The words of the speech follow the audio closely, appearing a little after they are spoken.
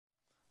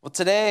Well,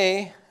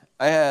 today,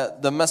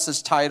 the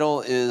message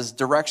title is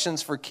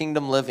Directions for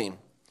Kingdom Living.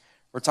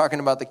 We're talking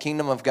about the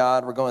kingdom of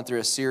God. We're going through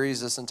a series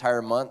this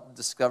entire month,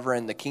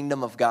 discovering the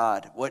kingdom of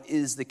God. What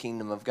is the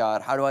kingdom of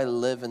God? How do I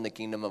live in the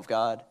kingdom of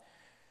God?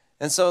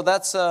 And so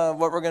that's what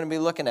we're going to be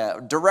looking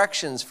at,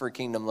 directions for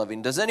kingdom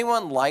living. Does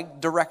anyone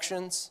like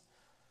directions?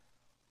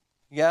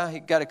 Yeah, you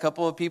got a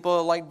couple of people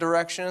that like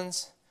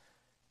directions.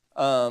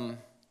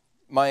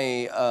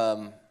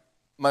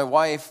 My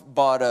wife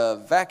bought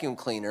a vacuum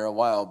cleaner a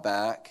while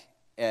back,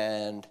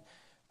 and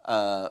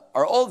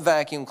our old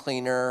vacuum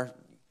cleaner,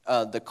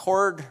 the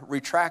cord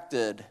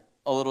retracted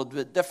a little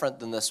bit different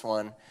than this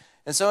one.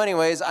 And so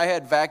anyways, I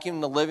had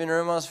vacuumed the living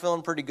room. I was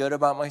feeling pretty good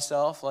about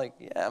myself. Like,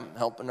 yeah, I'm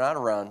helping out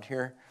around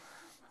here,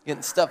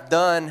 getting stuff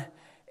done.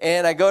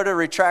 And I go to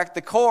retract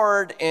the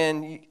cord,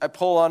 and I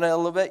pull on it a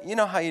little bit. You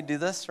know how you do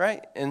this,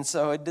 right? And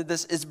so I did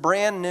this. It's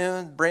brand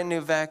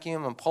new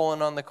vacuum. I'm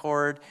pulling on the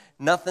cord.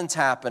 Nothing's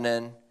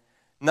happening.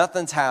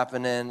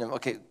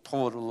 Okay,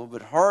 pull it a little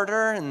bit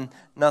harder, and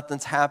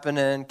nothing's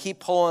happening. Keep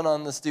pulling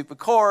on the stupid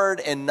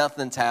cord, and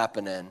nothing's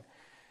happening.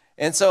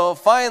 And so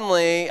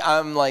finally,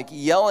 I'm like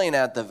yelling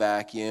at the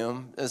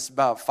vacuum. It's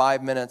about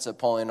 5 minutes of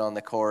pulling on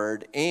the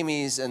cord.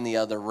 Amy's in the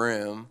other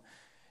room,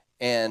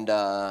 and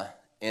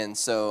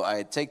so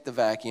I take the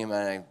vacuum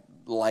and I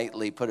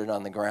lightly put it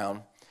on the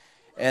ground.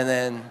 And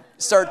then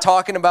start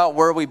talking about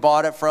where we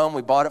bought it from.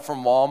 We bought it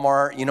from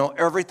Walmart. You know,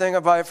 everything I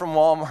buy from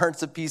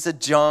Walmart's a piece of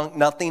junk.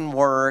 Nothing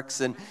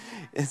works, and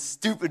it's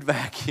stupid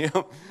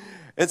vacuum.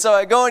 And so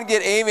I go and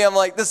get Amy. I'm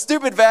like, this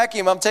stupid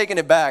vacuum, I'm taking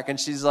it back. And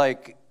she's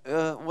like,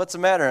 what's the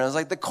matter? And I was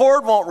like, the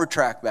cord won't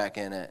retract back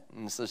in it.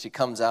 And so she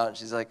comes out, and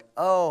she's like,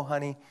 oh,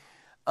 honey,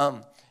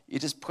 you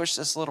just push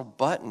this little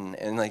button.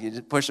 And like, you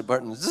just push a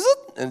button,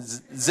 and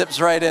zips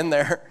right in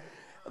there.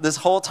 This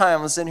whole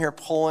time I'm sitting here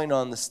pulling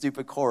on the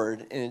stupid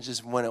cord, and it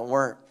just wouldn't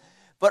work.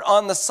 But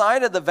on the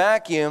side of the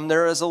vacuum,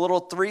 there is a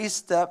little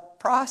 3-step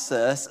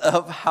process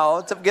of how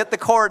to get the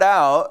cord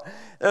out.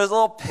 There's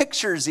little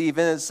pictures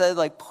even that said,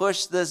 like,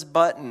 push this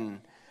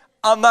button.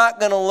 I'm not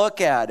going to look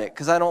at it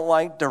because I don't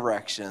like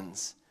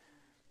directions.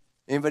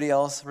 Anybody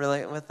else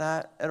relate with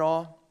that at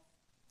all?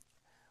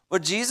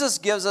 Well, Jesus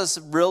gives us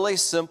really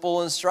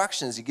simple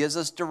instructions. He gives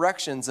us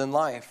directions in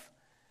life.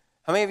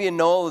 How many of you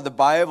know that the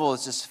Bible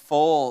is just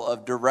full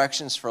of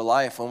directions for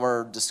life when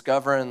we're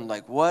discovering,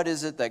 like, what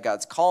is it that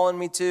God's calling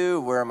me to?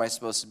 Where am I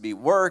supposed to be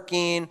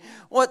working?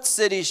 What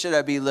city should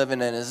I be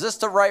living in? Is this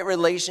the right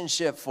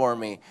relationship for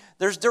me?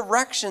 There's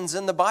directions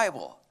in the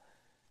Bible.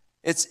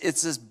 It's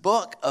this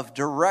book of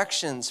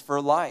directions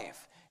for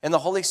life. And the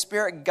Holy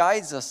Spirit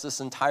guides us this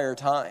entire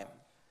time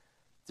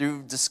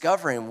through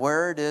discovering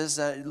where it is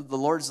that the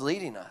Lord's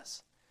leading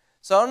us.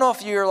 So I don't know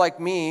if you're like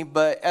me,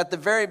 but at the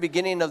very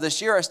beginning of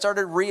this year, I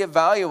started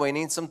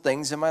reevaluating some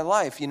things in my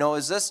life. You know,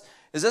 is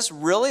this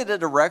really the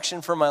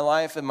direction for my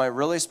life? Am I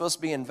really supposed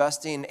to be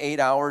investing 8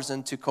 hours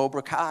into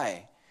Cobra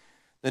Kai,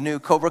 the new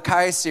Cobra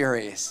Kai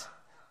series?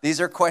 These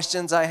are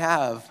questions I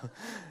have.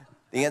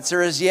 The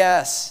answer is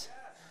yes.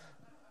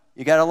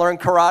 You got to learn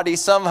karate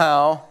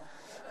somehow.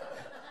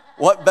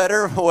 What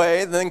better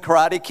way than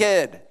Karate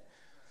Kid?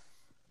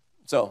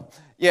 So,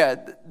 yeah,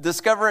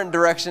 discovering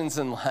directions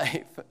in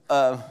life.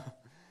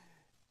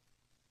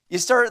 You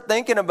start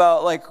thinking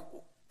about, like,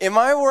 am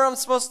I where I'm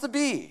supposed to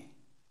be?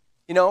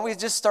 You know, we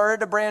just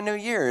started a brand new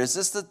year. Is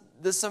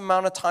this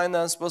amount of time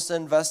that I'm supposed to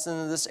invest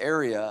in this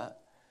area?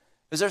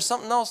 Is there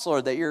something else,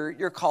 Lord, that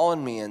you're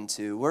calling me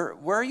into?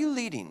 Where are you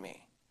leading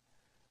me?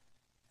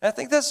 And I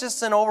think that's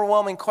just an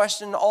overwhelming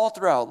question all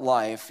throughout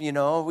life. You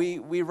know,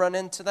 we run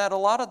into that a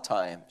lot of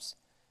times.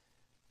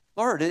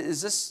 Lord,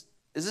 is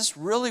this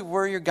really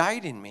where you're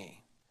guiding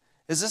me?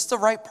 Is this the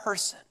right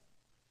person?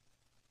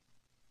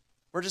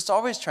 We're just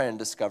always trying to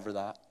discover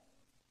that.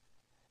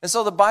 And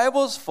so the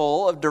Bible is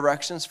full of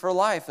directions for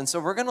life. And so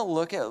we're going to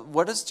look at,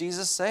 what does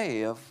Jesus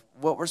say of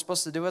what we're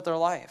supposed to do with our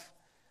life?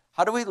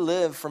 How do we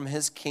live from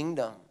his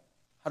kingdom?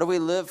 How do we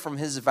live from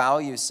his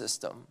value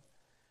system?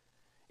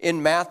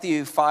 In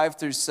Matthew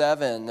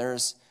 5-7,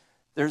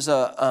 there's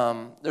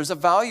a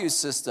value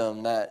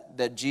system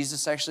that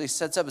Jesus actually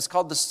sets up. It's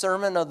called the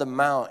Sermon on the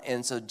Mount.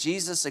 And so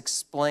Jesus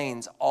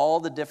explains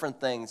all the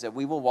different things that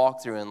we will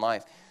walk through in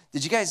life.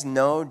 Did you guys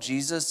know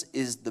Jesus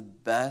is the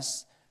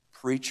best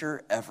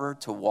preacher ever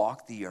to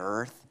walk the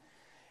earth?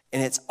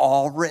 And it's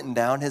all written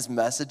down. His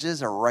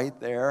messages are right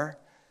there.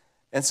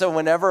 And so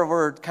whenever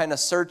we're kind of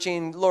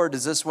searching, Lord,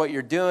 is this what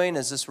you're doing?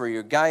 Is this where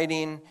you're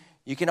guiding?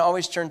 You can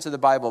always turn to the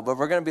Bible. But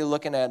we're going to be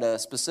looking at a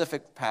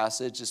specific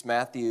passage. It's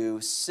Matthew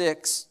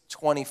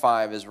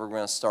 6:25 is where we're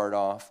going to start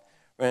off.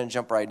 We're going to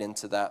jump right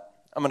into that.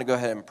 I'm going to go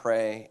ahead and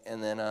pray,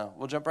 and then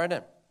we'll jump right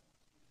in.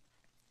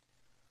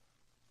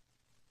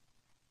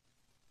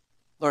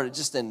 Lord, I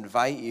just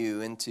invite you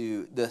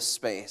into this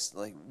space.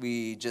 Like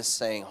we just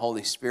saying,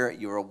 Holy Spirit,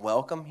 you are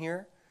welcome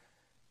here.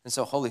 And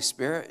so, Holy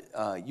Spirit,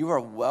 you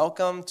are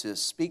welcome to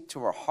speak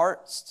to our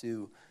hearts,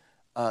 to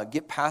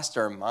get past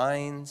our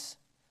minds.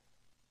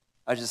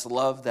 I just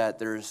love that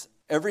there's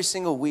Every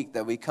single week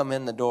that we come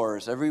in the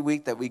doors, every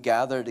week that we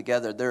gather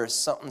together, there is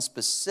something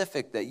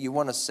specific that you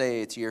want to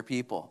say to your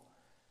people,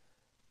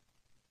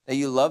 that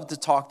you love to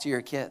talk to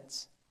your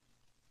kids.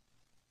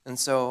 And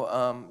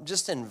so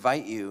just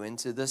invite you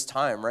into this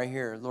time right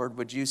here. Lord,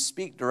 would you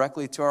speak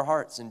directly to our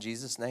hearts in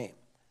Jesus' name?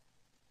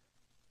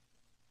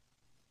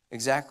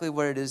 Exactly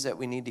what it is that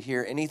we need to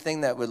hear.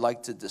 Anything that would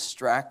like to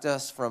distract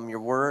us from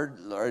your word,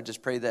 Lord, I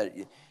just pray that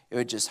it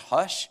would just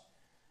hush.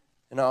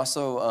 And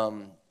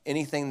also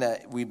anything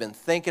that we've been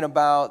thinking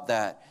about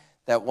that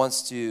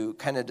wants to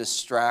kind of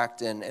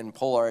distract and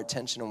pull our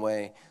attention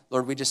away.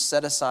 Lord, we just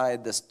set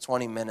aside this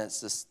 20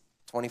 minutes, this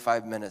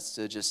 25 minutes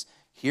to just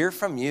hear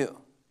from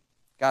you.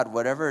 God,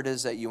 whatever it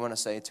is that you want to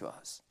say to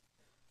us,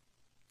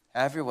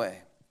 have your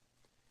way.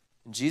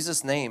 In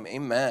Jesus' name,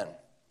 amen.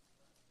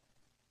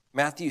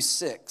 Matthew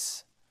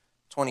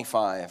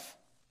 6:25.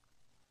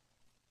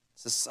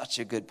 This is such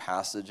a good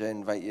passage. I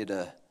invite you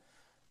to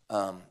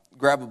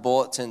grab a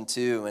bulletin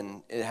too,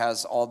 and it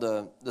has all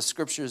the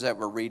scriptures that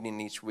we're reading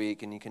each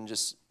week, and you can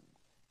just,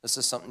 this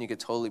is something you could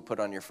totally put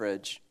on your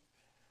fridge.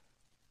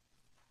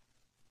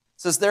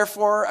 It says,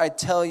 therefore, I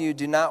tell you,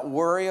 do not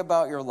worry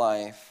about your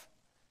life,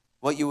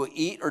 what you will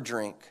eat or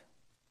drink,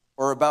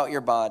 or about your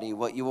body,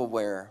 what you will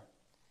wear.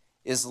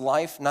 Is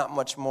life not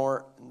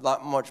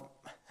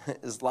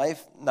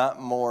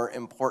more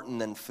important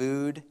than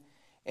food,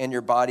 and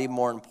your body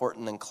more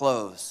important than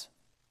clothes?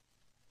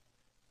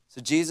 So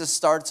Jesus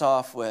starts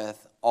off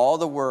with all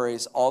the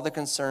worries, all the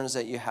concerns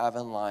that you have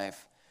in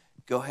life.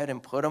 Go ahead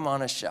and put them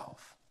on a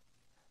shelf.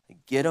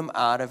 Get them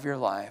out of your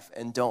life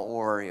and don't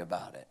worry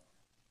about it.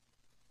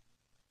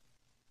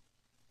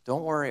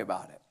 Don't worry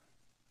about it.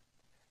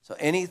 So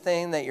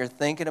anything that you're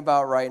thinking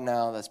about right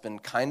now that's been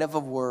kind of a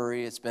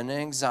worry, it's been an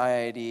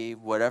anxiety,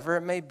 whatever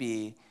it may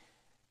be,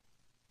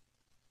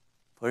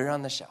 put it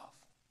on the shelf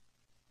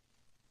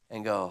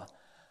and go,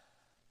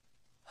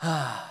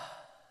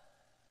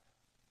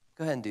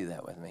 Go ahead and do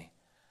that with me.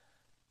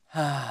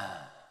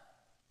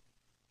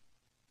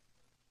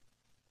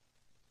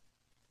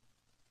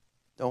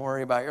 Don't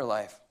worry about your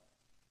life.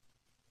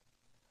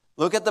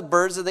 Look at the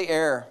birds of the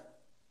air.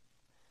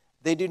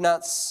 They do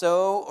not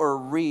sow or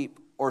reap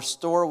or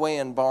store away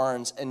in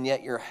barns, and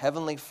yet your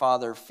heavenly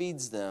Father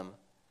feeds them.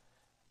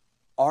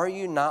 Are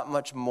you not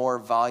much more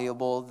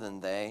valuable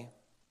than they?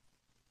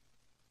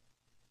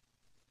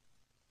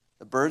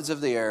 The birds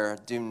of the air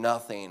do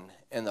nothing,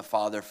 and the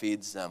Father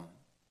feeds them.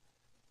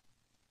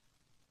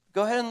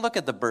 Go ahead and look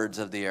at the birds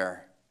of the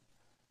air.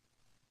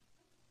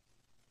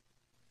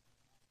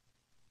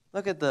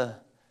 Look at the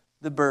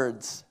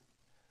birds.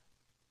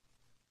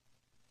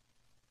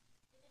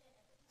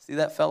 See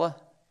that fella?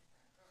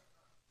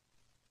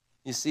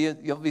 You see it,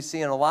 you'll be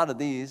seeing a lot of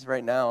these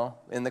right now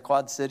in the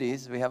Quad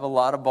Cities. We have a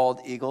lot of bald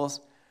eagles.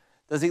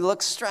 Does he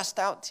look stressed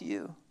out to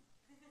you?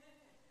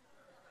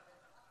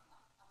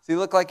 Does he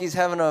look like he's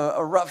having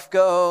a rough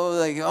go?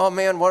 Like, oh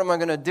man, what am I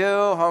going to do?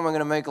 How am I going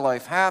to make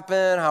life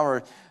happen?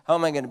 How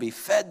am I going to be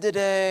fed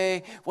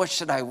today? What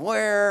should I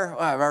wear?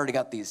 Oh, I've already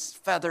got these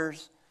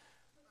feathers.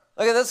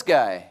 Look at this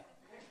guy.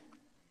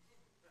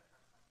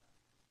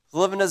 He's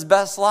living his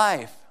best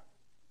life.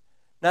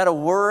 Not a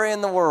worry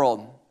in the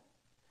world.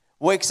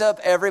 Wakes up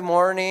every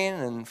morning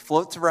and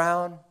floats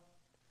around.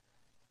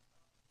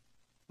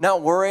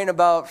 Not worrying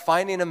about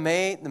finding a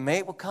mate. The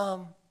mate will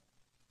come.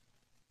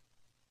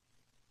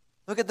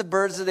 Look at the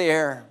birds of the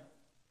air.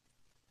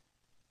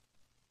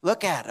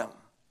 Look at them.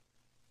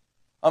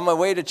 On my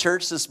way to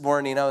church this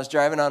morning, I was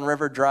driving on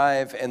River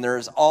Drive, and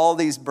there's all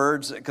these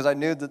birds, because I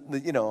knew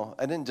that,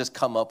 I didn't just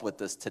come up with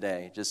this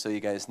today, just so you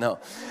guys know.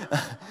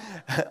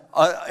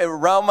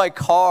 Around my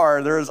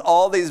car, there's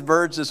all these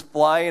birds just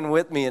flying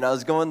with me, and I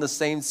was going the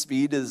same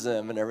speed as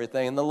them and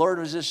everything. And the Lord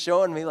was just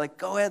showing me, like,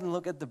 go ahead and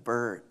look at the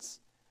birds.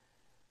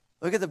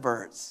 Look at the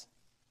birds.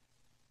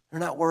 They're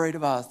not worried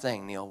about a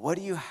thing, Neil. What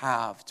do you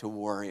have to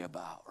worry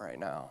about right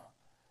now?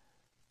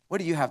 What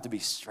do you have to be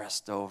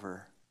stressed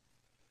over?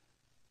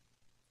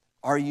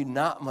 Are you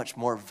not much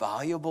more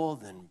valuable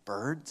than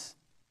birds?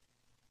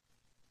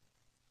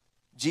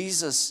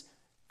 Jesus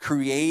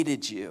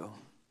created you.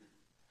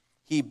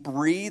 He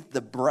breathed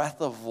the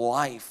breath of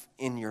life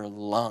in your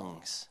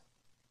lungs.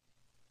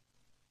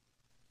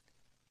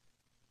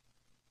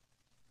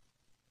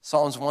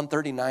 Psalms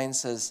 139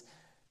 says,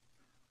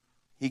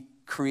 He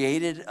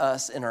created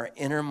us in our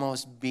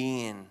innermost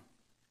being.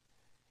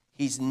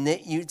 He's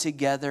knit you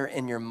together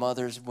in your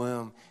mother's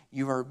womb.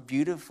 You are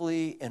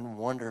beautifully and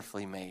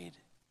wonderfully made.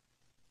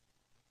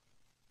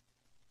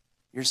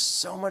 You're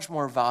so much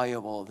more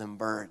valuable than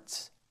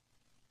birds.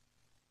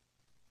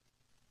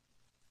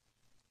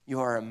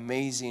 You are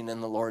amazing in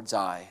the Lord's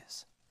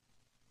eyes.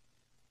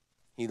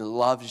 He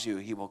loves you.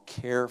 He will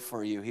care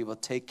for you. He will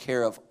take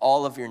care of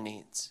all of your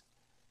needs.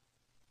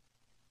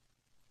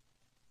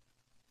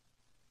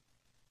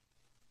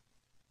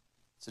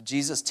 So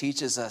Jesus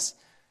teaches us,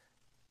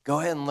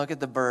 go ahead and look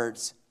at the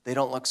birds. They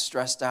don't look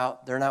stressed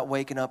out. They're not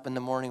waking up in the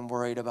morning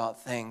worried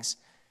about things.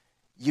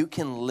 You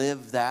can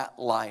live that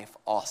life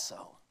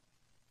also.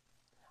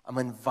 I'm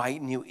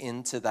inviting you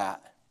into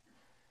that.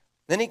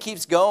 Then he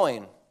keeps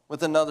going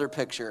with another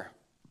picture.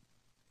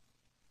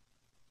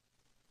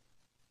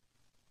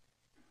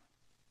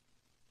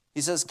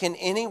 He says, can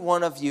any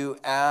one of you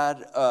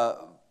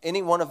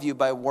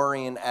by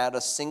worrying add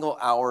a single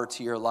hour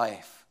to your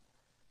life?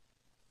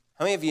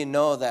 How many of you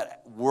know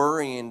that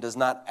worrying does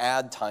not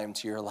add time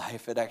to your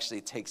life? It actually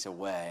takes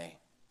away.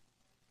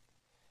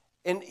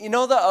 And you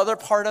know the other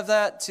part of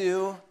that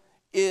too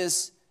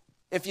is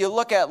if you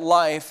look at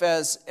life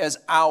as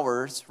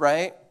hours,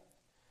 right?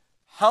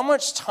 How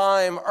much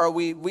time are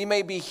we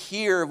may be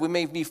here, we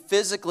may be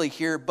physically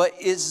here, but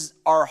is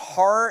our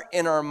heart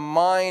and our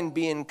mind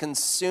being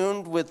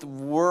consumed with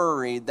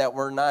worry that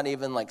we're not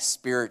even like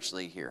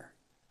spiritually here?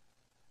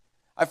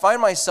 I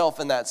find myself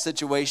in that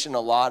situation a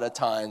lot of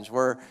times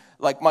where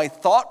like my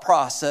thought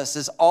process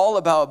is all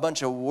about a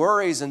bunch of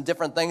worries and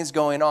different things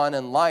going on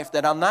in life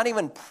that I'm not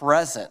even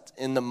present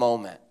in the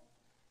moment.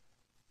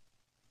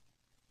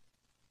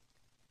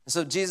 And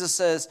so Jesus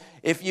says,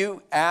 if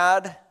you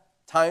add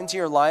time to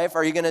your life,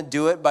 are you going to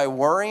do it by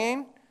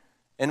worrying?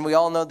 And we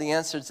all know the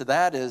answer to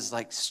that is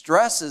like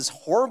stress is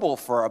horrible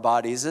for our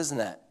bodies, isn't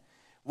it?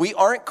 We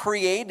aren't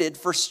created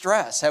for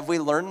stress. Have we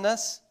learned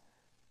this?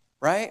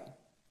 Right?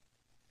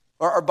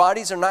 Our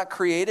bodies are not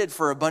created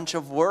for a bunch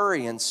of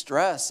worry and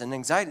stress and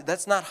anxiety.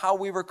 That's not how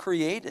we were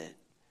created.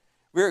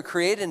 We were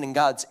created in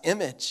God's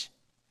image.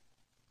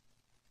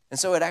 And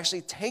so it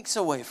actually takes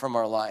away from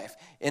our life.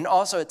 And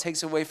also it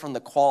takes away from the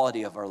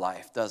quality of our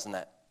life, doesn't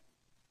it?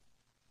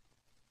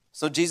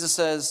 So Jesus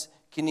says,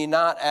 can you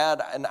not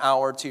add an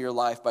hour to your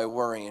life by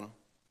worrying?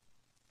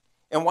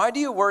 And why do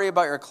you worry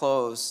about your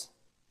clothes?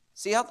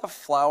 See how the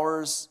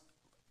flowers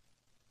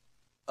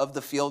of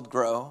the field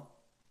grow?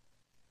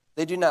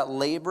 They do not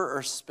labor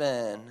or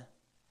spin.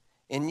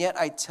 And yet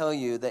I tell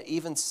you that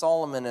even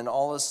Solomon in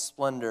all his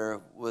splendor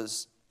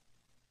was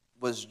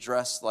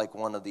dressed like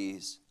one of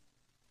these.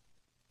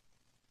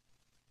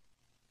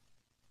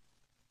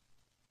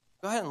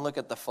 Go ahead and look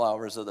at the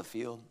flowers of the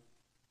field.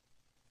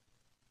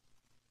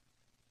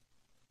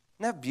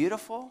 Isn't that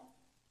beautiful?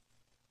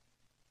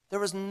 There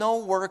was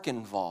no work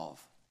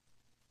involved.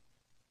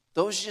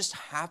 Those just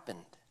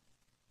happened.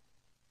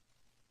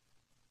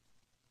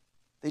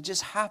 They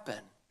just happen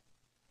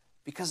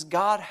because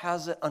God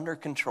has it under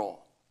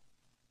control.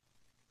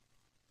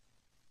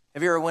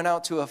 Have you ever went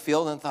out to a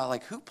field and thought,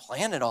 like, who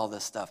planted all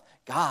this stuff?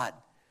 God.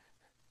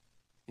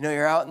 You know,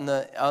 you're out in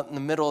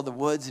the middle of the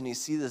woods and you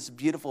see this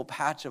beautiful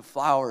patch of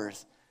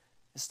flowers.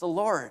 It's the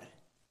Lord.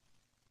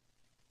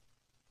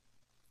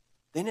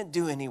 They didn't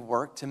do any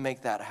work to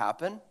make that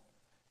happen.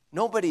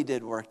 Nobody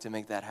did work to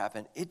make that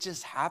happen. It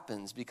just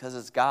happens because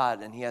it's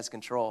God and He has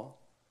control.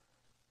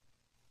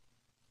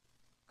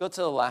 Go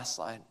to the last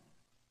slide.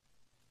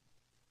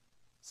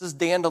 This is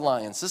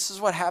dandelions. This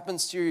is what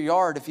happens to your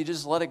yard if you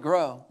just let it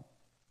grow.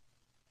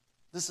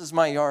 This is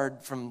my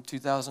yard from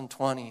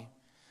 2020.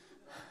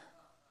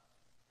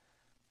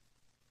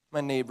 My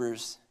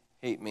neighbors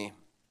hate me.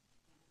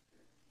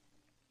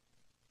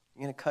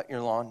 You gonna cut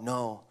your lawn?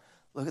 No.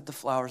 Look at the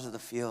flowers of the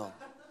field.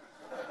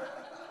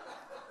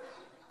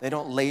 They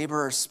don't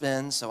labor or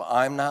spin, so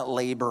I'm not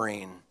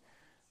laboring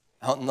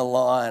out in the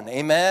lawn.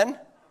 Amen?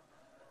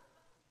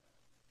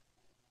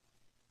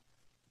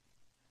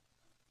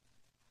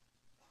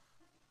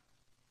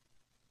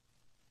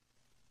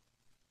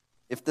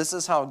 If this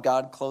is how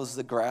God clothes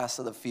the grass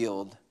of the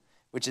field,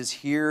 which is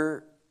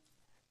here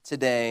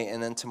today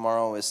and then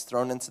tomorrow is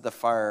thrown into the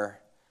fire,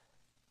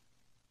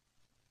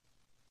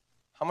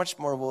 how much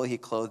more will He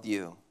clothe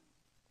you?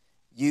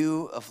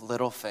 You of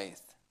little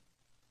faith.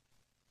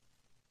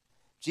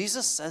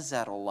 Jesus says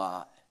that a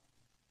lot.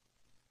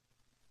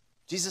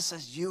 Jesus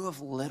says, you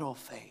of little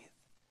faith.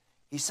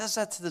 He says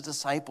that to the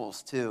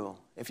disciples too.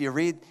 If you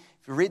read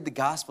the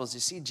Gospels, you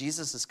see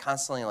Jesus is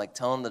constantly like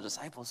telling the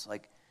disciples,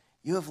 like,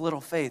 you have little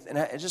faith. And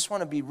I just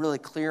want to be really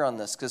clear on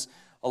this because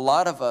a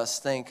lot of us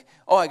think,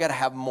 oh, I got to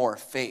have more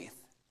faith.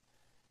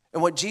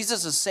 And what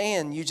Jesus is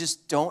saying, you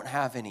just don't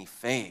have any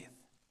faith.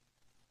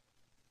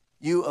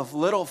 You of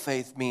little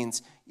faith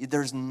means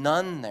there's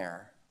none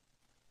there.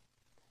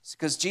 It's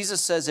because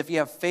Jesus says if you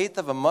have faith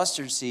of a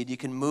mustard seed, you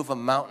can move a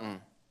mountain.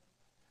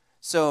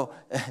 So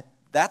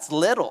that's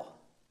little,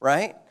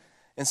 right?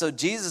 And so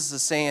Jesus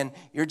is saying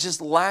you're just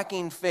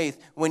lacking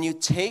faith. When you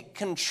take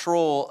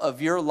control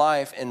of your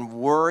life and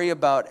worry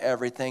about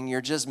everything,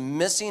 you're just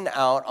missing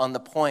out on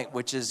the point,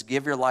 which is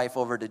give your life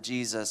over to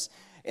Jesus,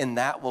 and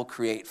that will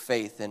create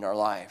faith in our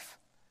life.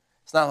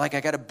 It's not like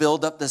I got to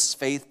build up this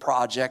faith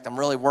project. I'm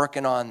really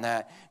working on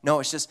that.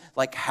 No, it's just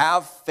like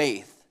have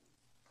faith.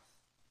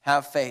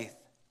 Have faith.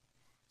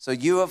 So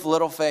you have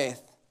little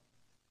faith.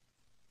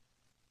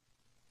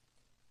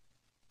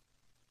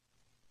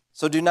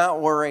 So do not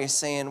worry,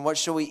 saying, what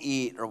shall we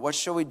eat, or what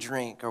shall we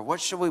drink, or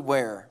what shall we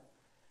wear?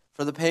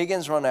 For the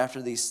pagans run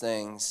after these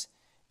things.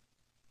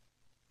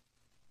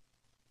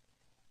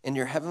 And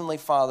your heavenly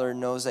Father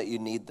knows that you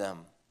need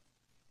them.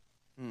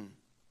 Man,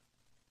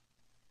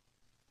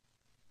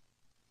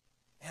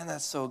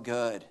 that's so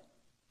good.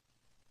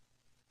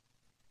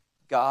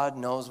 God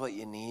knows what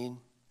you need.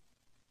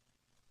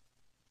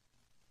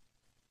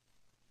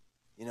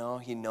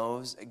 He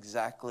knows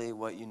exactly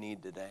what you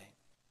need today.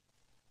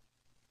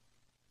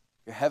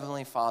 Your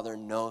Heavenly Father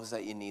knows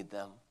that you need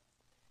them.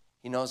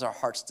 He knows our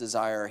heart's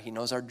desire. He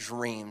knows our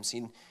dreams.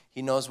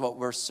 He knows what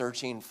we're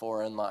searching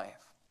for in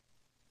life.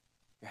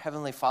 Your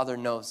Heavenly Father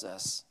knows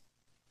this.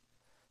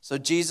 So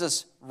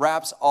Jesus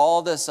wraps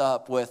all this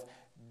up with,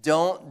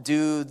 don't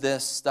do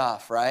this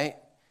stuff, right?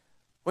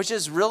 Which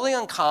is really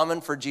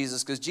uncommon for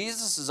Jesus, because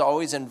Jesus is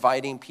always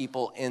inviting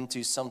people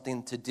into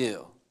something to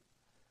do.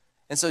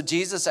 And so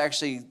Jesus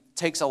actually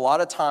takes a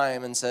lot of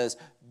time and says,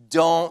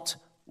 don't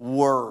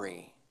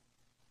worry.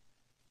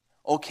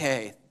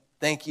 Okay,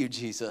 thank you,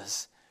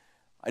 Jesus.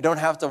 I don't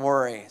have to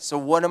worry. So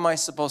what am I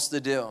supposed to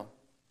do?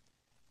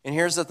 And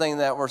here's the thing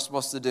that we're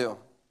supposed to do.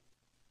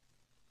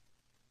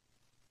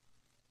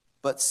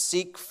 But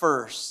seek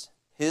first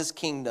his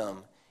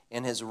kingdom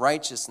and his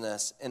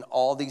righteousness, and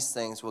all these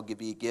things will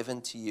be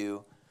given to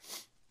you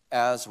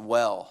as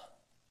well.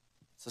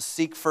 So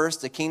seek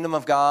first the kingdom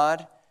of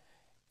God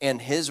and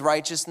his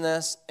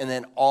righteousness, and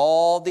then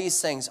all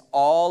these things,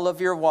 all of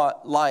your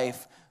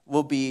life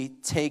will be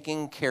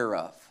taken care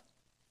of.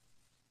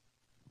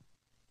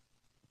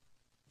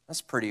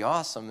 That's pretty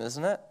awesome,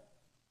 isn't it?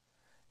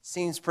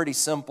 Seems pretty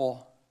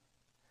simple.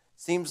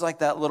 Seems like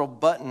that little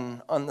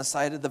button on the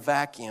side of the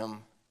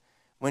vacuum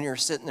when you're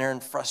sitting there in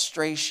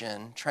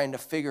frustration trying to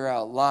figure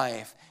out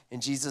life,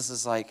 and Jesus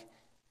is like,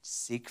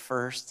 seek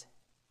first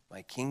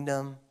my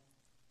kingdom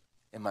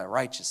and my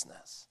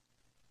righteousness.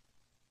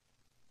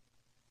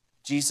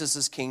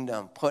 Jesus'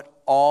 kingdom. Put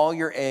all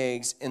your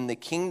eggs in the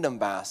kingdom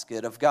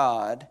basket of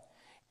God,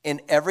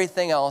 and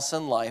everything else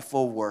in life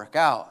will work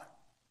out.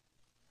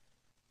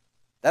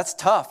 That's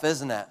tough,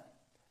 isn't it?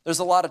 There's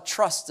a lot of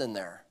trust in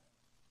there.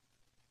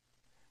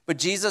 But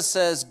Jesus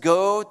says,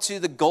 go to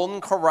the golden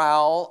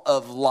corral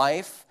of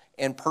life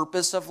and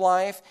purpose of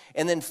life,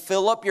 and then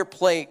fill up your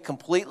plate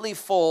completely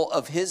full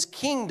of his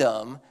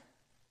kingdom,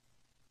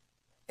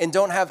 and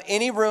don't have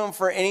any room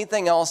for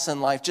anything else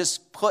in life.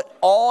 Just put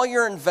all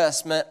your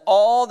investment,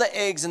 all the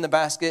eggs in the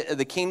basket of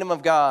the kingdom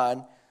of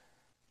God,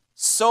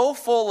 so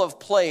full of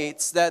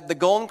plates that the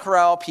golden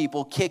corral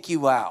people kick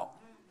you out,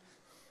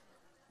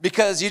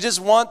 because you just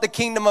want the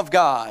kingdom of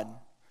God.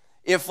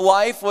 If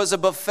life was a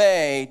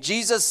buffet,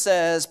 Jesus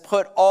says,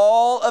 put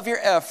all of your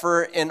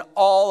effort in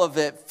all of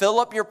it. Fill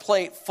up your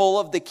plate full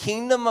of the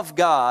kingdom of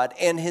God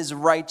and his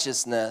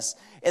righteousness.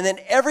 And then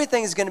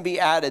everything's going to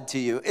be added to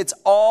you. It's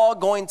all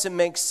going to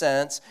make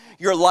sense.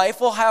 Your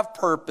life will have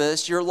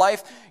purpose. Your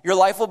life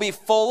will be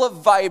full of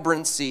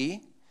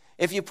vibrancy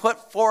if you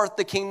put forth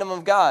the kingdom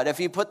of God, if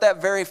you put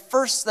that very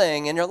first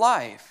thing in your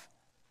life.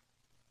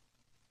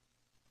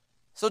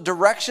 So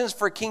directions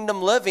for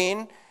kingdom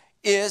living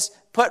is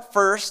put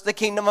first the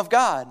kingdom of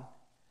God.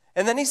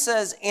 And then he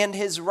says, and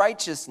his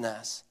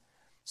righteousness.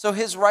 So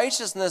his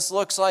righteousness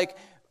looks like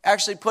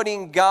actually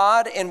putting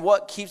God and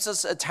what keeps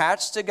us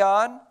attached to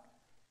God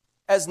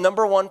as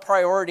number one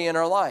priority in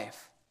our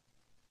life.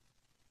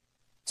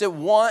 To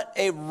want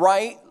a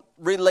right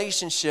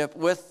relationship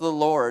with the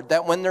Lord,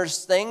 that when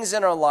there's things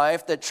in our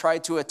life that try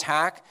to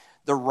attack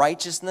the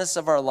righteousness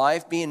of our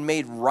life, being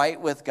made right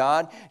with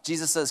God,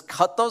 Jesus says,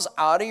 cut those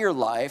out of your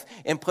life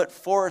and put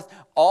forth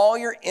all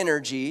your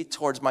energy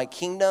towards my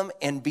kingdom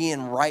and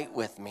being right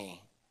with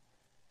me.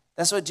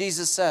 That's what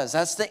Jesus says.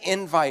 That's the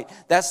invite.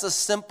 That's the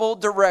simple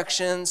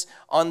directions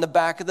on the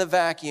back of the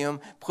vacuum.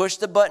 Push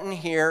the button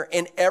here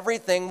and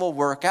everything will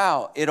work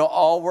out. It'll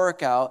all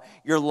work out.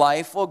 Your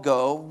life will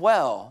go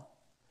well.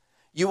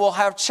 You will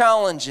have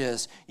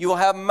challenges, you will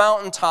have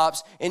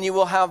mountaintops, and you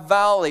will have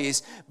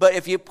valleys. But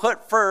if you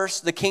put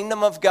first the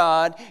kingdom of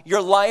God, your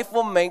life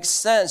will make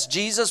sense.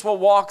 Jesus will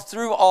walk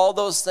through all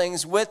those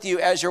things with you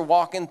as you're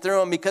walking through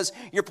them, because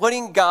you're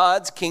putting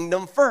God's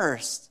kingdom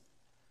first.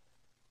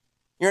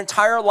 Your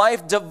entire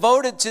life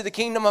devoted to the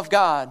kingdom of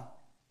God.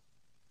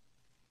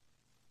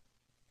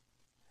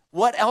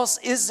 What else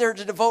is there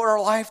to devote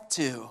our life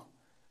to?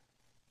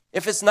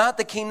 If it's not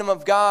the kingdom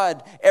of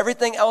God,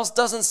 everything else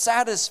doesn't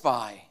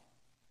satisfy.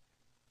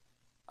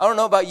 I don't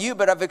know about you,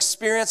 but I've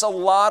experienced a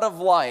lot of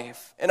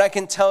life, and I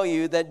can tell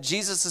you that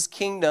Jesus'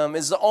 kingdom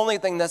is the only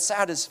thing that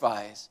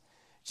satisfies.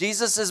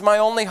 Jesus is my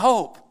only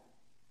hope.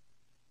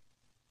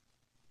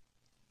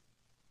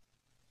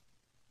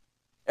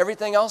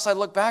 Everything else I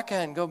look back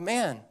at and go,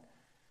 man,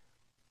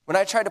 when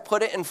I try to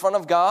put it in front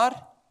of God,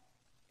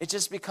 it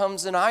just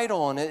becomes an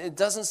idol and it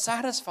doesn't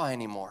satisfy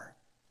anymore.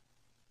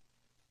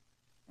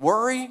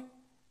 Worry,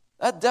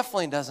 that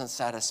definitely doesn't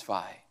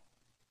satisfy.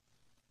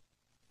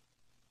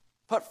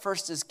 Put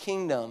first his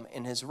kingdom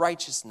and his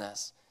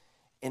righteousness,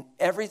 and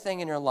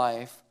everything in your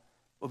life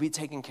will be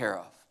taken care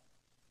of.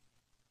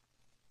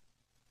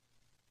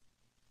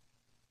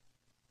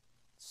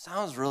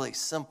 Sounds really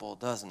simple,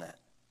 doesn't it?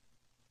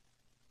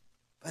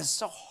 But it's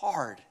so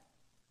hard.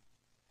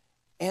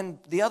 And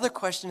the other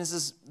question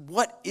is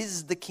what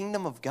is the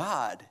kingdom of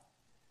God?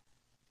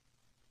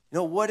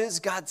 What is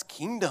God's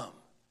kingdom?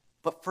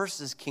 But first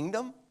his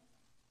kingdom?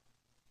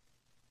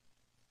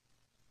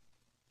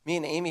 Me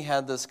and Amy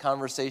had this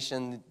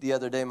conversation the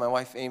other day. My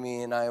wife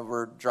Amy and I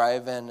were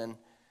driving, and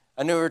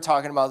I knew we were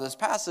talking about this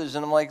passage,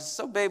 and I'm like,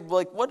 so babe,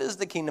 like, what is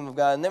the kingdom of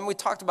God? And then we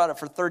talked about it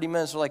for 30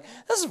 minutes. We're like,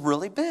 this is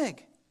really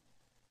big.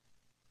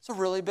 It's a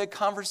really big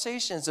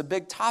conversation. It's a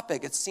big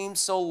topic. It seems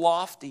so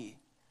lofty.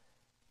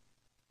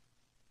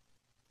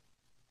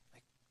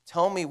 Like,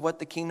 tell me what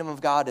the kingdom of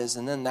God is,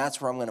 and then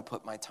that's where I'm going to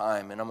put my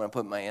time and I'm going to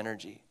put my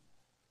energy.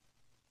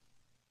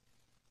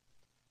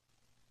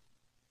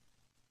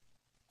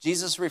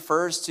 Jesus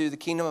refers to the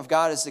kingdom of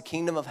God as the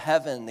kingdom of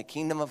heaven, the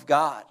kingdom of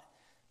God.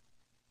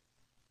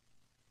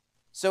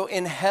 So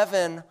in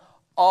heaven,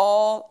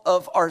 all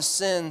of our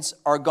sins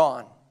are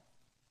gone.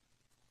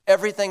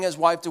 Everything is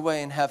wiped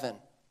away in heaven.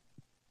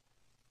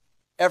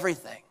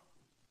 Everything.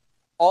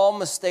 All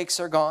mistakes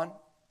are gone.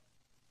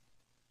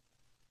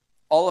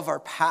 All of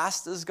our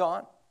past is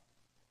gone.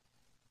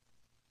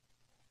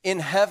 In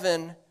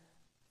heaven,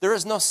 there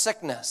is no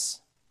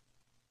sickness.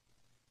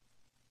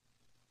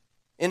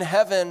 In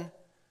heaven,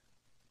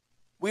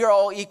 we are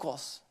all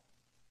equals.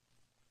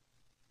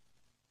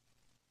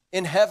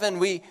 In heaven,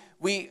 we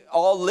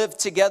all live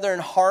together in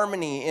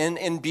harmony,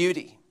 in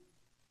beauty.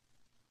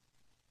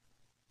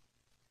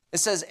 It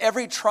says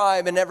every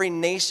tribe and every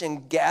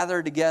nation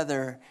gather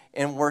together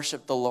and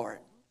worship the Lord.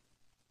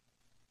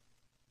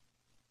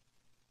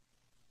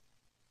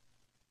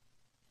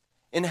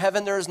 In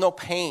heaven, there is no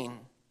pain.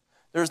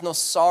 There is no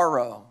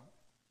sorrow.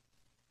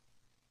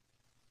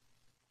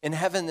 In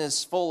heaven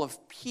is full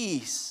of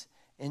peace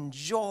and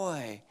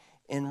joy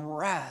and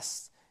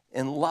rest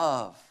and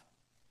love.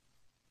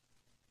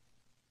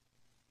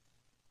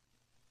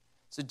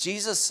 So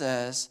Jesus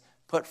says,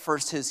 put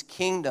first his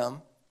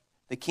kingdom,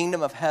 the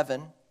kingdom of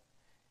heaven,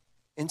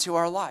 into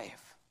our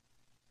life.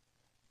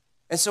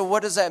 And so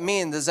what does that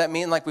mean? Does that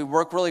mean like we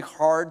work really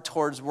hard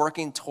towards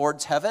working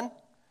towards heaven?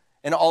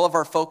 And all of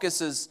our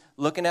focus is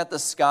looking at the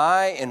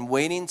sky and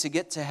waiting to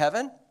get to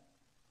heaven?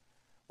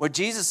 What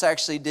Jesus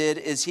actually did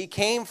is he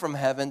came from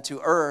heaven to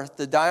earth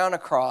to die on a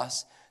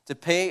cross to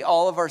pay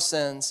all of our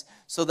sins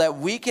so that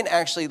we can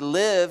actually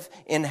live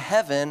in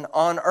heaven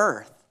on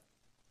earth.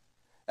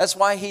 That's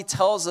why he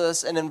tells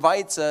us and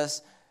invites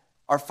us,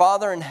 our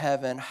Father in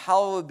heaven,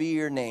 hallowed be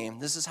your name.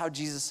 This is how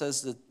Jesus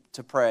says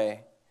to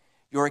pray.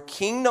 Your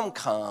kingdom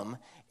come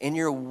and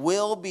your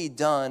will be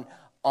done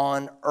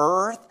on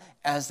earth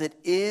as it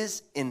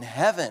is in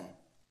heaven.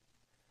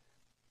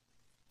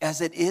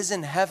 As it is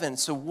in heaven.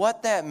 So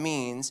what that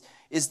means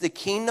is the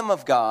kingdom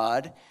of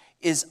God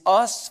is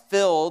us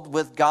filled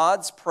with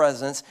God's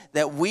presence,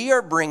 that we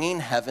are bringing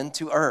heaven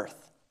to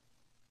earth.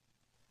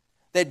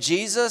 That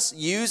Jesus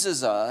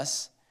uses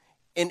us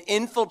and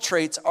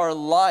infiltrates our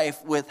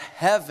life with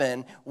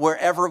heaven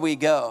wherever we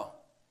go.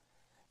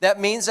 That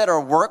means that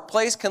our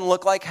workplace can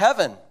look like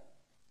heaven.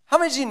 How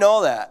many of you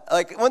know that?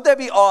 Like, wouldn't that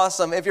be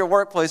awesome if your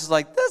workplace is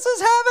like, this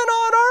is heaven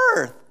on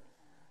earth?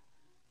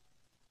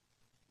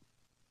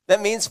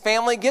 That means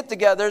family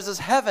get-togethers is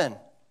heaven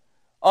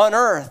on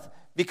earth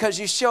because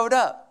you showed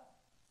up.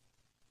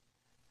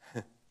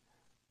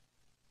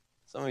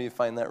 Some of you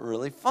find that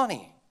really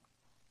funny.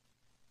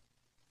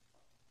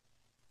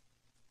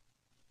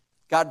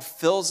 God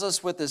fills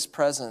us with his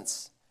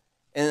presence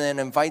and then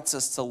invites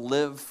us to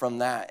live from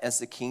that as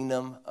the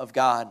kingdom of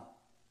God.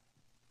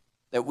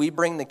 That we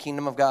bring the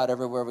kingdom of God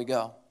everywhere we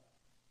go.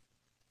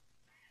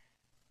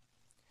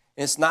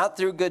 And it's not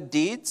through good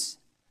deeds.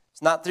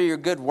 It's not through your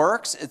good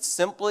works. It's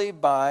simply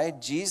by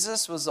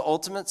Jesus was the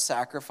ultimate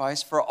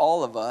sacrifice for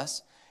all of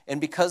us.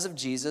 And because of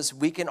Jesus,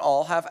 we can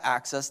all have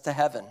access to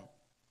heaven.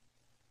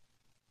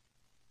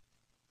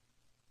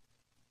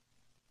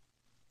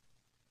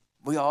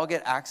 We all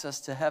get access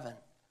to heaven.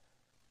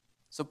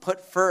 So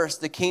put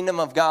first the kingdom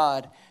of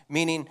God,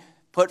 meaning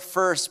put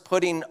first,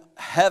 putting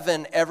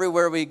heaven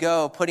everywhere we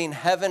go, putting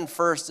heaven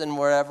first in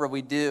wherever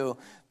we do.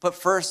 Put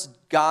first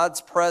God's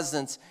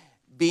presence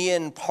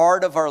being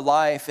part of our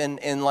life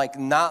and like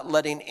not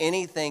letting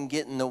anything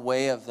get in the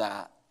way of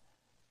that.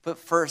 Put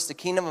first the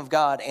kingdom of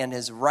God and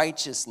his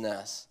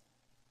righteousness,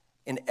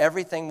 and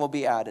everything will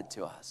be added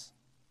to us.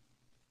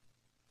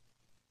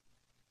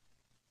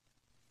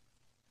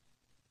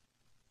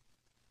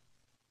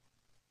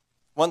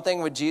 One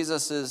thing with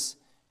Jesus is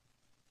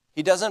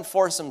he doesn't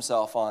force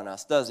himself on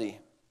us, does he?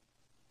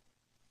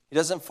 He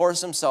doesn't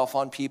force himself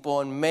on people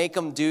and make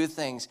them do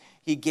things.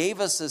 He gave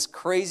us this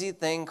crazy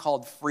thing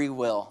called free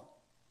will.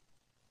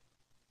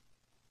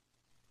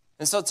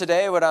 And so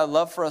today what I'd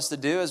love for us to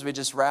do as we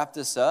just wrap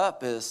this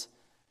up is,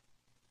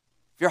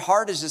 if your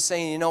heart is just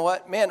saying, you know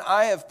what, man,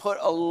 I have put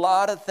a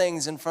lot of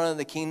things in front of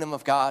the kingdom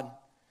of God,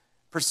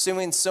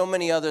 pursuing so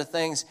many other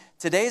things.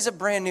 Today's a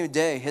brand new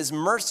day. His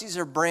mercies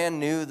are brand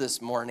new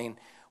this morning.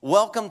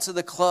 Welcome to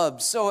the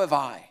club. So have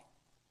I.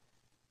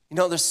 You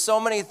know, there's so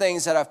many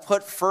things that I've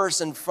put first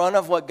in front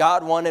of what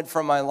God wanted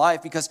from my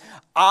life because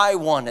I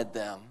wanted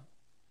them.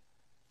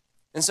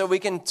 And so we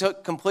can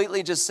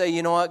completely just say,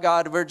 you know what,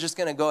 God, we're just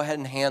going to go ahead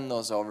and hand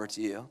those over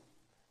to you.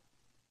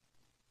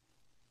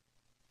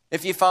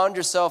 If you found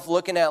yourself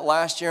looking at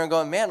last year and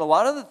going, man, a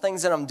lot of the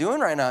things that I'm doing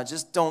right now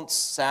just don't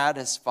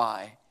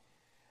satisfy.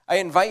 I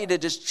invite you to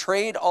just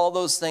trade all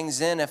those things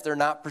in if they're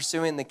not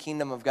pursuing the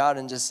kingdom of God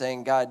and just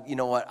saying, God, you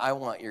know what? I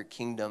want your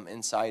kingdom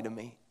inside of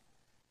me.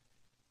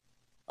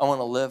 I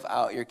want to live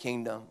out your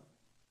kingdom.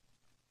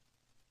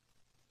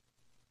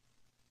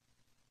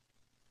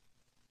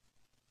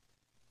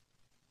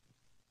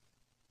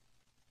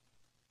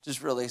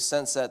 Just really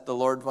sense that the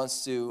Lord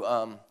wants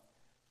to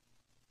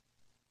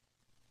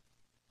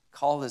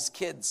call his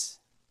kids.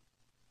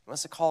 He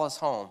wants to call us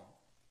home.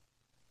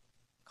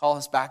 Call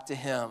us back to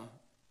him.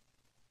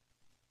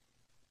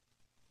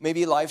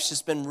 Maybe life's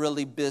just been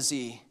really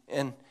busy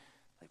and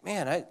like,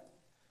 man, I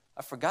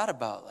forgot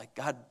about like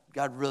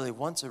God really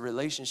wants a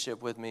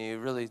relationship with me. He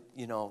really,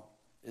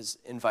 is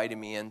inviting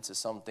me into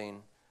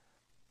something.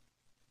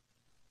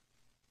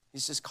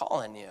 He's just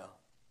calling you.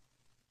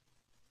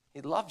 He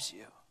loves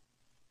you.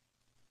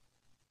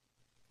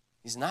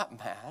 He's not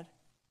mad.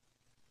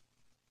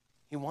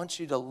 He wants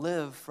you to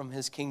live from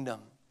his kingdom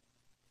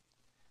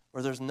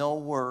where there's no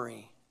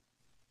worry.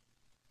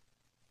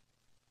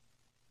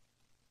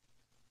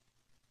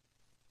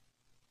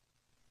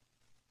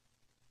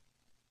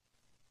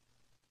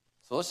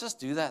 So let's just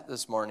do that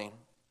this morning.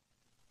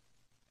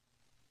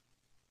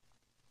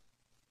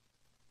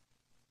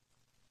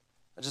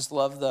 I just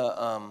love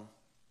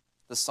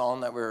the song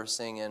that we were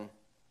singing,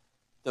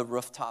 the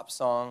rooftop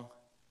song.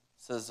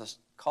 It says,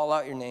 call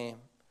out your name.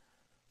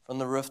 From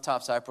the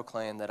rooftops I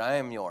proclaim that I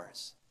am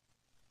yours.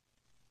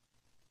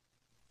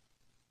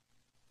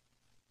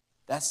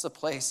 That's the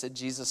place that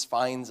Jesus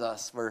finds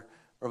us, where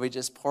we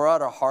just pour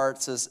out our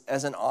hearts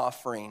as an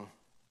offering.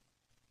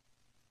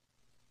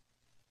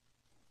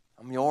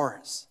 I'm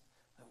yours.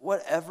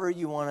 Whatever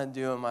you want to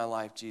do in my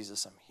life,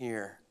 Jesus, I'm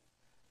here.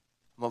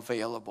 I'm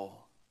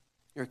available.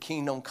 Your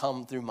kingdom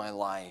come through my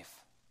life.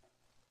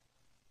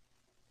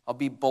 I'll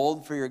be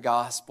bold for your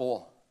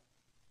gospel.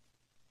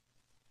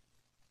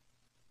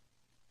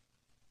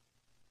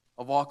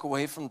 I'll walk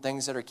away from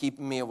things that are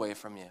keeping me away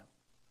from you.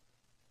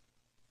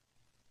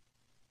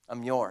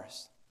 I'm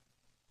yours.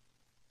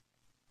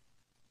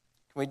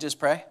 Can we just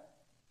pray?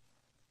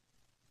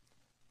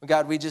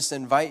 God, we just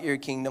invite your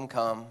kingdom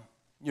come.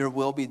 Your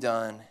will be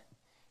done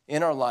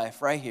in our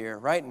life right here,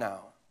 right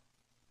now.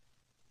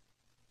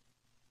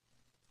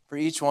 For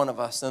each one of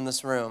us in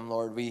this room,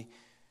 Lord, we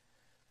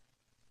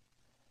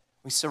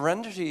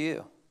surrender to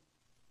you.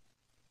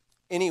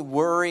 Any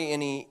worry,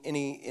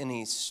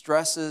 any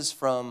stresses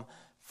from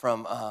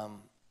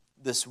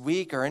this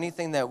week or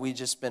anything that we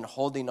just been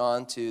holding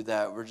on to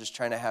that we're just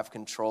trying to have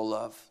control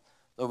of,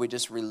 Lord, we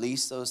just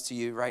release those to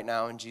you right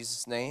now in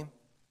Jesus' name.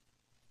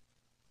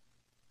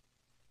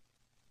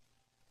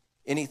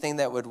 Anything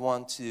that would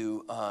want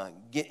to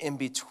get in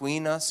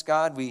between us,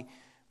 God, we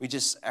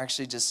just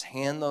actually just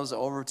hand those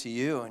over to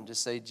you and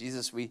just say,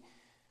 Jesus, we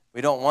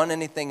don't want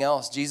anything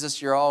else.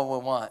 Jesus, you're all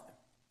we want.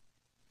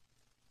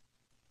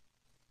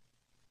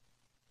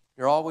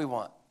 You're all we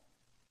want.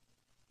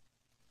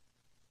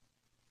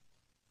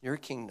 Your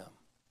kingdom.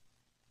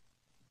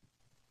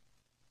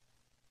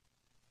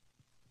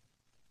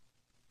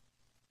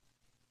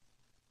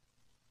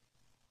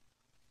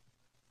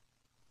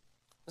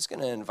 I'm just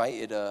going to invite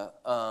you to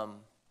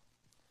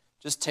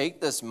just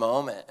take this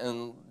moment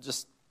and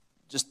just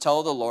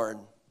tell the Lord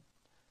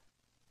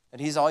that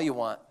he's all you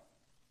want.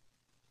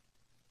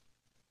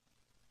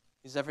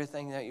 He's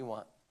everything that you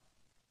want.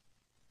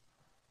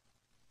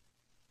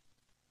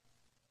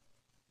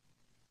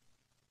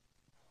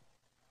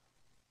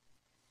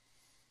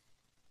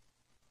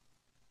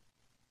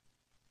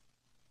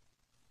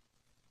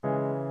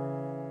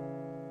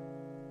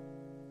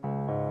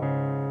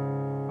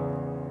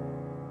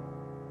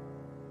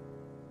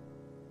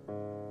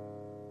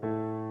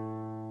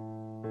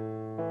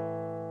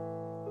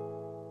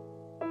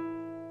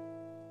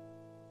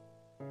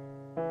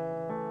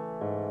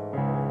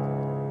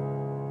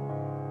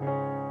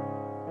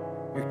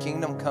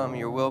 Kingdom come,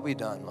 your will be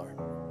done, Lord,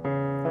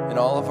 in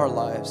all of our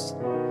lives.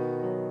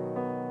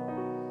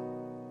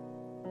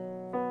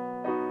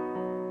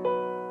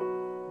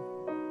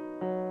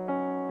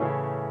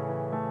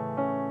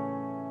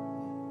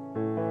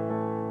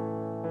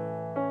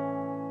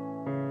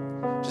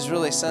 Just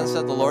really sense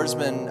that the Lord's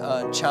been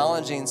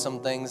challenging some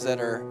things that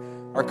are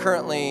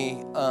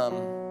currently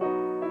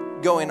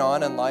going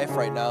on in life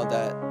right now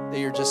that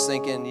you're just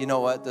thinking, you know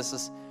what,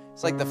 it's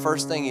like the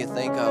first thing you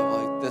think of,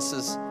 like this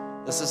is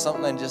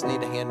something I just need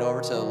to hand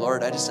over to the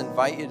Lord. I just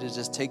invite you to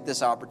just take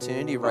this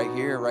opportunity right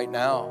here, right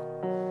now.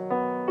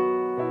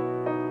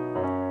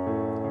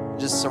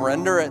 Just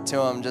surrender it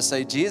to him. Just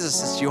say,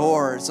 Jesus, it's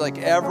yours. Like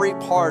every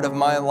part of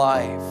my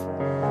life.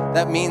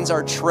 That means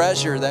our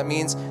treasure. That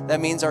means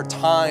our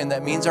time.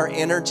 That means our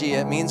energy.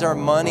 It means our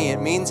money. It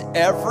means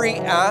every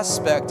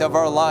aspect of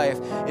our life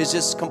is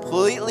just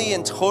completely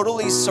and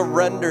totally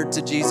surrendered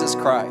to Jesus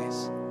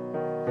Christ.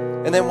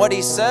 And then what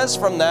he says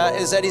from that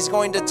is that he's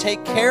going to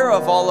take care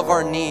of all of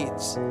our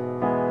needs.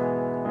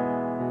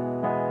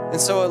 And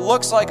so it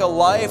looks like a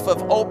life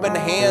of open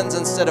hands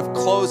instead of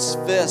closed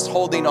fists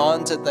holding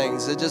on to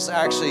things. To just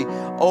actually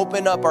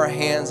open up our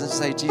hands and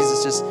say,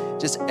 Jesus,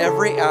 just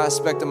every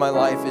aspect of my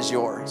life is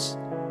yours.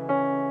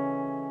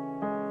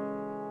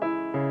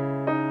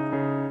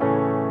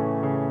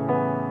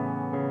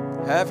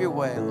 Have your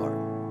way, Lord.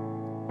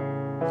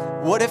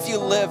 What if you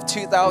live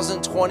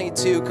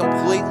 2022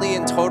 completely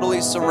and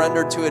totally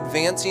surrendered to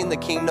advancing the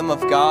kingdom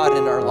of God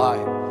in our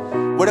life?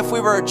 What if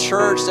we were a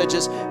church that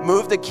just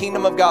moved the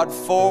kingdom of God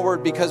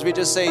forward because we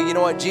just say, you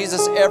know what,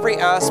 Jesus, every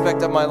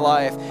aspect of my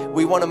life,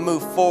 we want to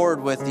move forward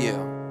with you?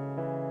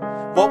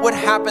 What would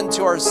happen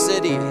to our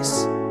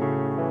cities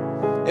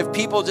if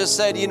people just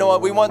said, you know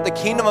what, we want the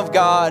kingdom of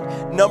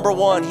God, number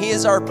one. He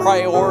is our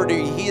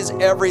priority. He is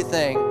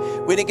everything.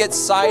 We didn't get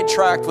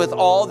sidetracked with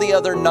all the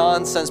other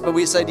nonsense, but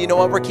we said, you know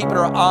what, we're keeping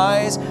our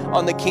eyes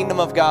on the kingdom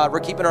of God.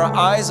 We're keeping our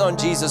eyes on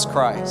Jesus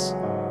Christ.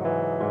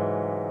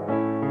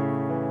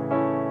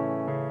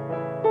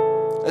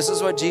 This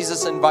is what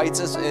Jesus invites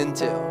us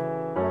into.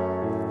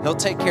 He'll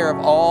take care of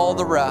all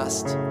the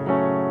rest.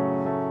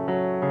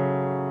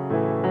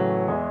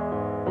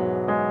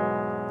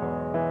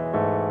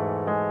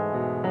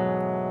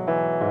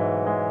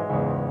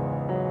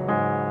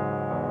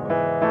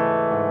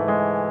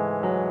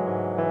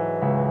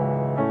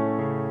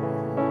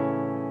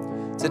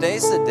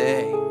 Today's the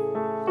day.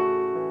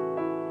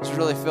 I just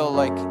really feel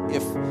like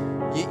if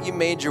you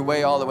made your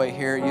way all the way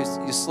here, you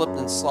slipped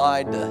and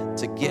slide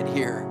to get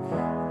here.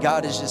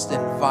 God has just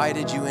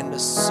invited you into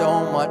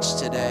so much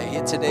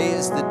today. Today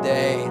is the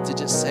day to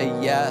just say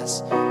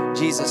yes.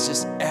 Jesus,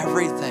 just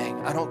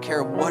everything. I don't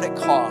care what it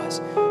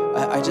costs.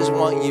 I just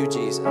want you,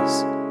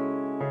 Jesus.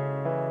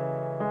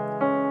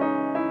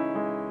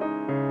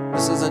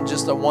 This isn't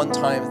just a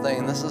one-time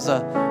thing. This is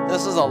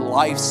a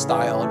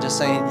lifestyle. Just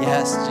saying,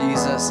 yes,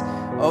 Jesus.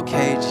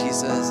 Okay,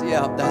 Jesus.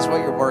 Yeah, that's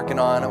what you're working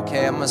on.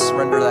 Okay, I'm going to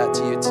surrender that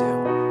to you too.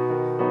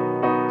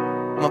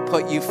 I'm going to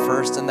put you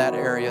first in that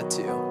area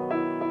too.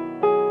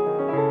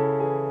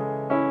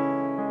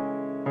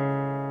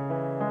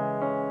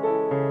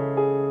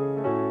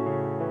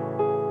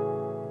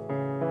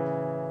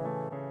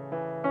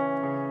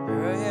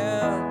 Here I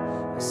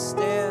am, I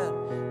stand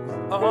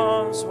with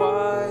arms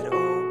wide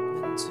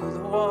open to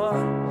the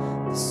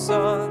one, the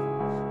Son,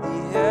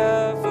 the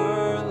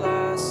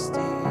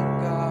everlasting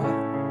God,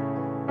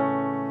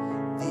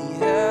 the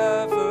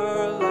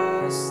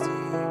everlasting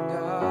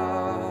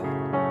God.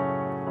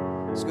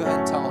 Let's go ahead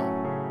and tell him.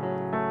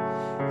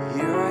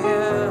 Here I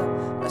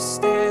am, I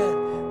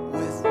stand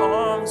with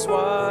arms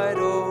wide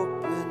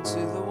open to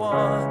the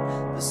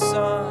one, the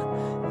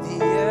Son,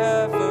 the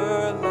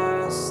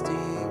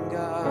everlasting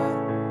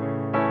God,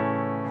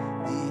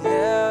 the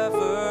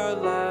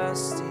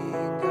everlasting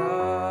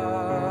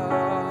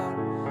God.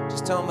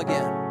 Just tell him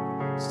again.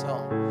 Just tell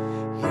him.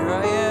 Here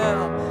I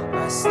am,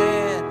 I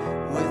stand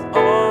with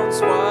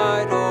arms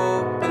wide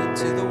open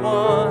to the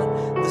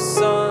one, the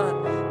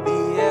Son,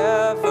 the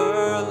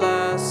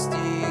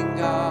everlasting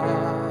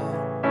God,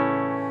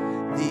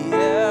 the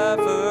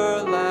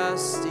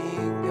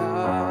everlasting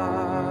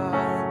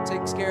God.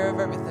 Takes care of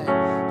everything.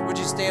 Would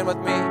you stand with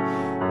me?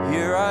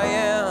 Here I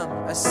am,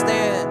 I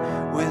stand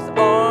with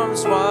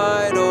arms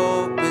wide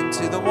open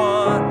to the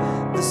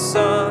one, the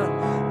Son,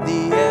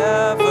 the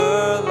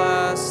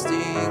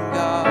everlasting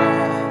God,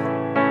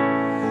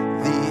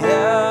 the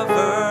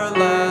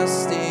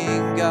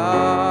everlasting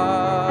God.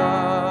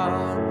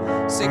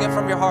 Sing it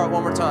from your heart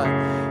one more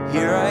time.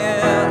 Here I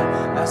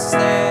am, I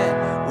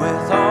stand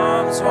with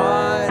arms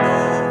wide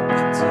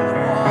open to the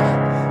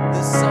one,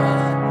 the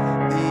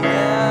Son, the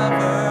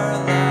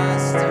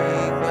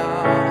everlasting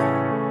God,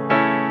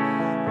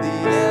 the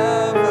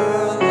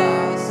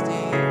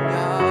everlasting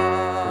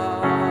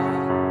God.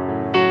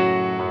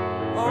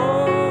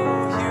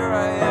 Oh, here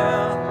I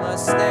am, I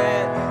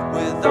stand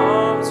with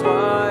arms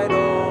wide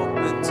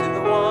open to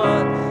the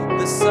one,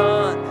 the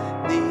Son,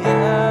 the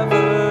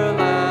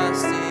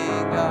everlasting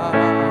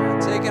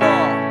God. Take it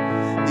all.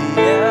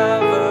 The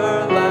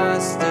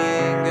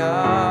everlasting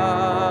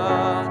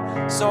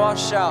God. So I'll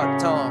shout,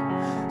 tell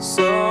him.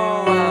 So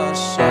I'll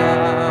shout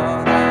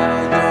out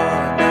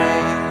your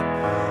name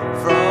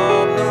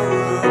from the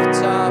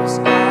rooftops.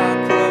 I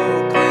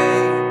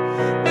proclaim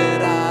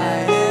that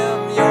I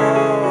am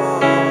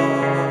yours.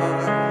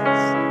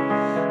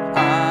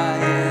 I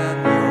am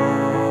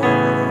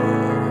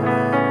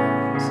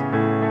yours.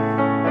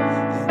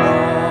 And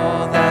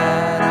all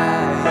that I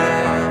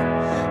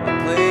am, I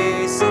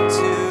place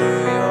into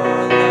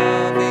your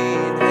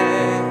loving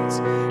hands,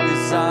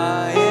 'cause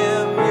I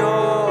am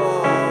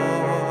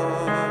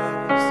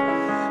yours.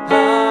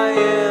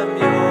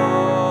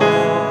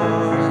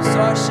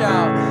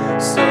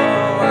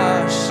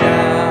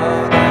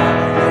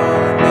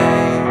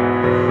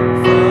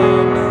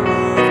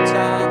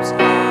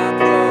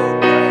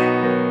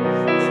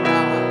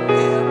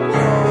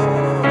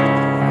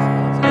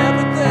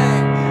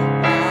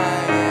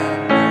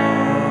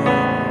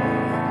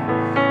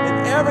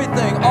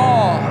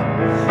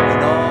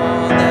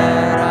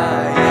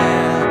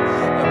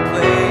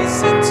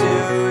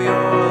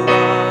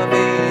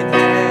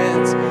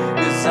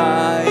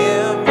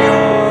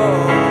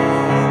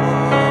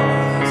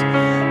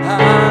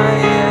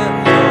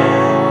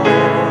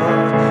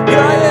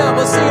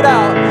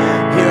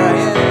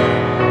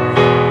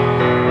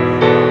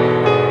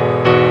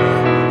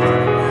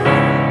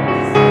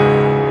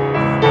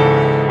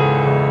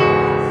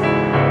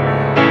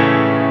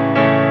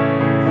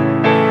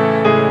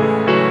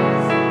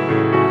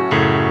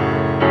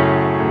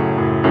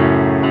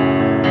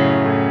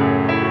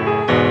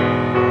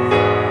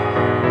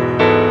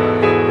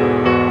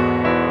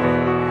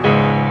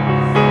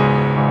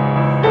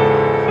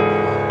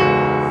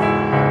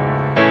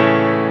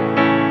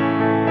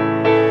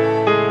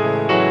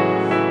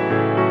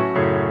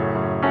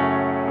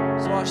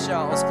 I'll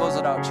shout. Let's close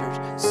it out, church.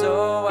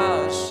 So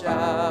I'll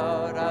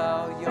shout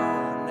out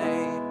your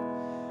name.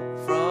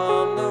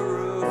 From the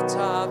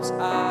rooftops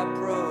I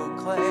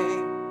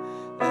proclaim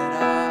that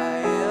I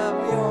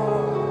am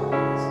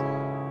yours.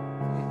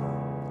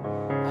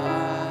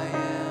 I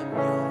am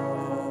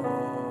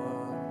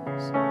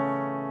yours.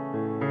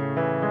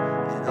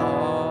 And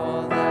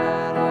all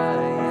that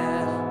I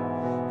am,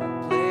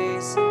 and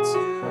place into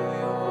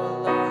your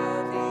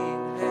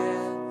loving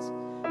hands,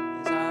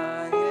 is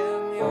I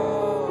am yours.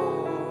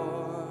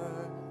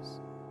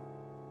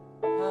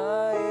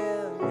 I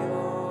am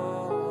yours.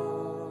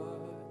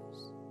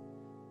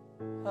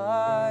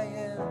 I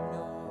am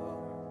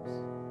yours.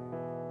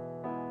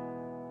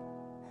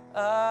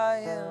 I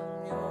am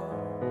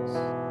yours.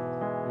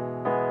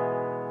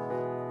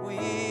 We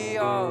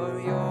are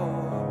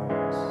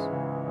yours.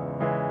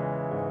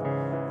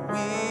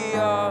 We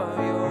are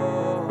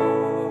yours.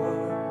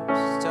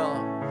 Tell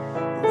them.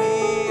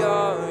 We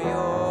are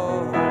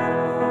yours.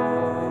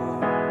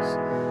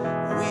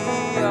 We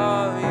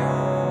are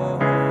yours.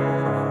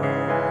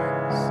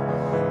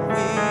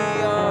 We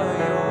are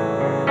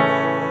yours.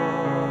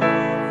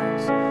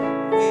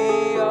 We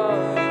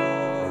are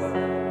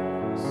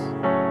yours.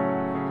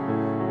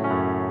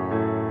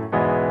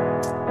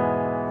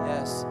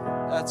 Yes,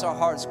 that's our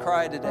heart's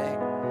cry today.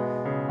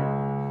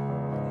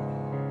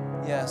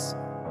 Yes,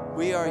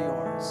 we are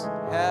yours.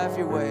 Have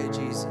your way,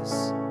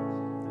 Jesus.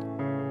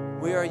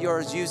 We are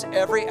yours. Use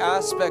every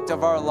aspect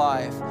of our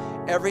life,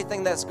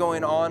 everything that's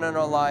going on in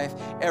our life,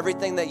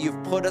 everything that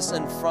you've put us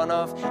in front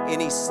of,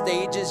 any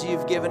stages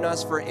you've given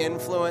us for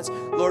influence.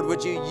 Lord,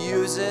 would you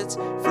use it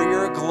for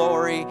your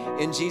glory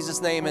in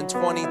Jesus' name in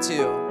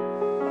 22.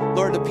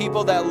 Lord, the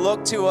people that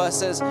look to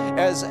us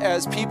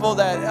as people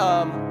that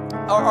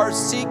are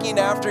seeking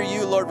after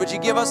you, Lord, would you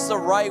give us the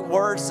right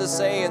words to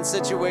say in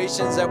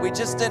situations that we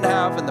just didn't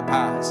have in the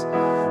past?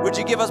 Would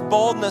you give us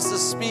boldness to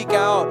speak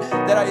out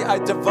that I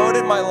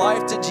devoted my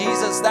life to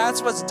Jesus?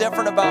 That's what's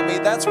different about me.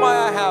 That's why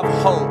I have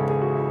hope.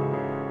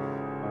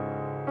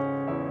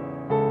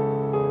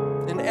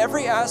 In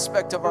every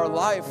aspect of our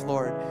life,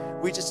 Lord,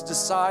 we just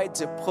decide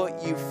to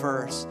put you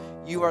first.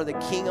 You are the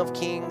King of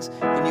Kings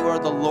and you are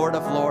the Lord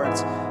of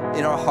Lords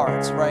in our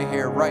hearts right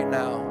here, right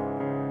now.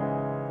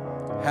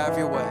 Have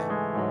your way.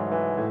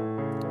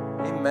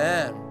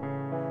 Amen.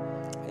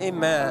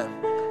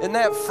 Amen. Isn't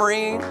that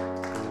freeing?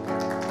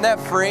 Isn't that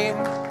freeing?